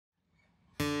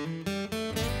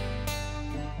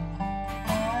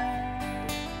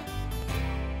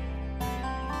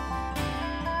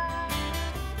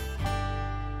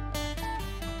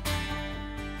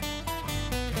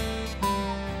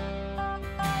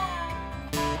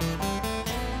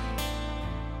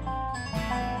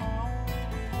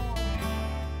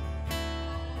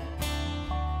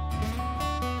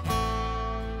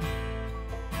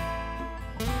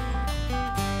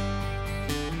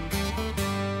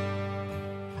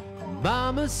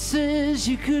Mama says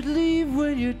you could leave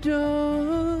when you're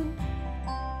done.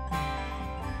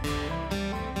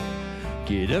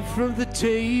 Get up from the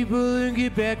table and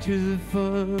get back to the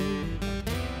fun.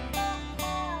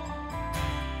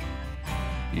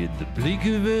 In the blink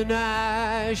of an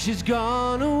eye, she's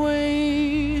gone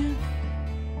away.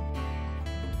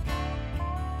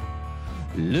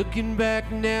 Looking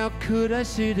back now, could I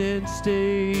sit and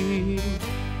stay?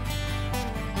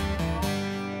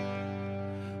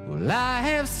 Well, I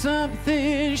have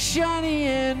something shiny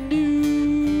and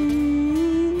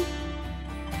new.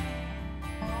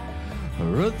 I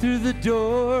run through the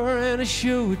door and I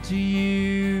show it to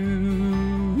you.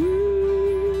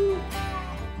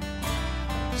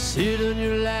 Sit on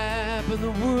your lap and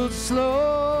the world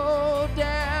slow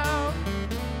down.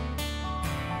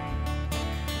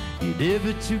 You're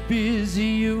never too busy,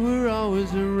 you were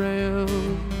always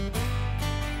around.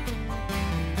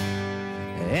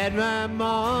 At my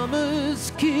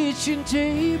mama's kitchen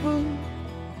table,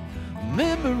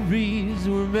 memories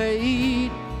were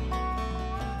made.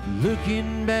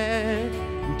 Looking back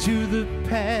to the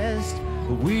past,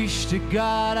 I wish to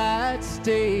God I'd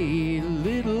stay a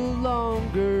little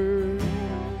longer,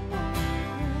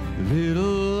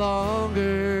 little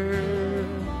longer,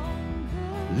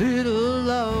 little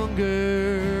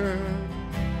longer.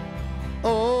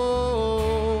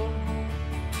 Oh,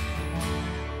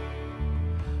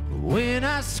 when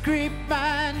I scraped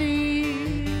my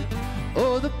knee,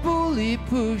 oh, the bully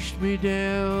pushed me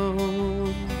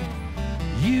down.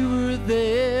 You were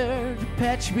there to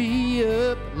patch me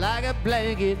up like a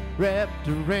blanket wrapped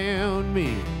around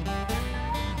me.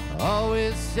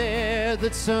 Always said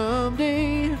that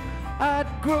someday I'd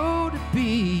grow to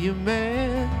be a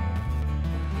man.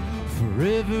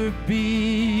 Forever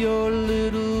be your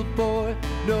little boy,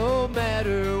 no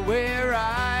matter where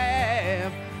I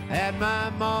am. At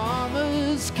my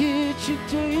mama's kitchen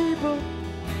table,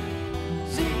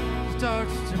 see,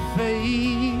 starts to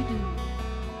fade.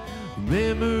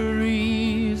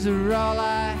 Memories are all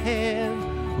I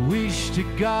have. Wish to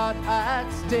God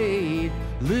I'd stayed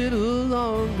a little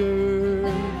longer,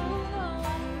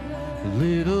 a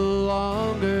little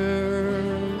longer,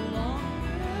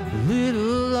 a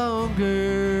little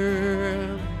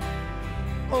longer.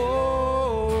 Oh.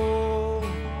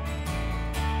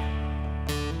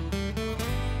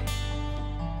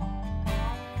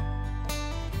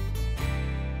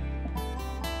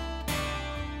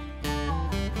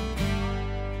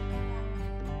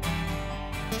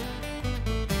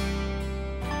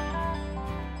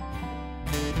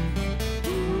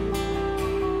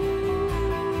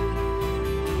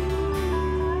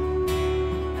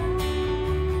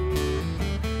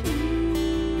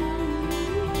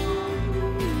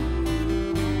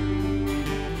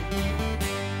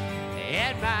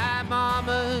 My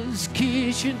mama's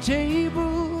kitchen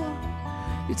table,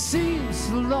 it seems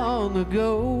so long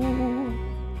ago.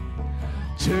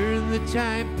 Turn the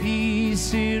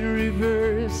timepiece in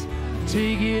reverse,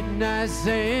 take it nice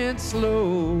and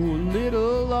slow. A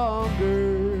little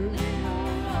longer,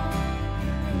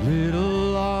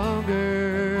 little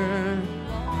longer,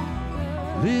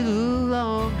 little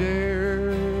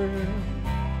longer.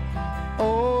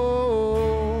 Oh.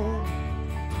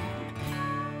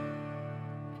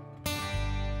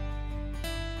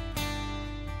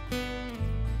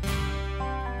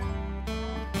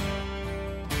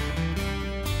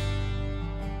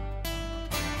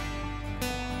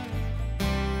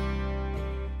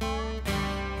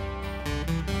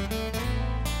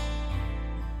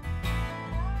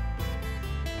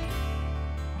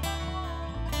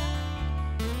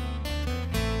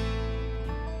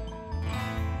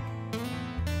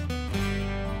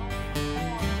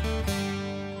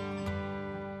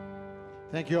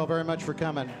 Thank you all very much for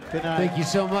coming. Good night. Thank you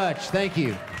so much. Thank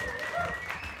you.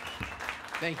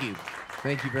 Thank you.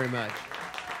 Thank you very much.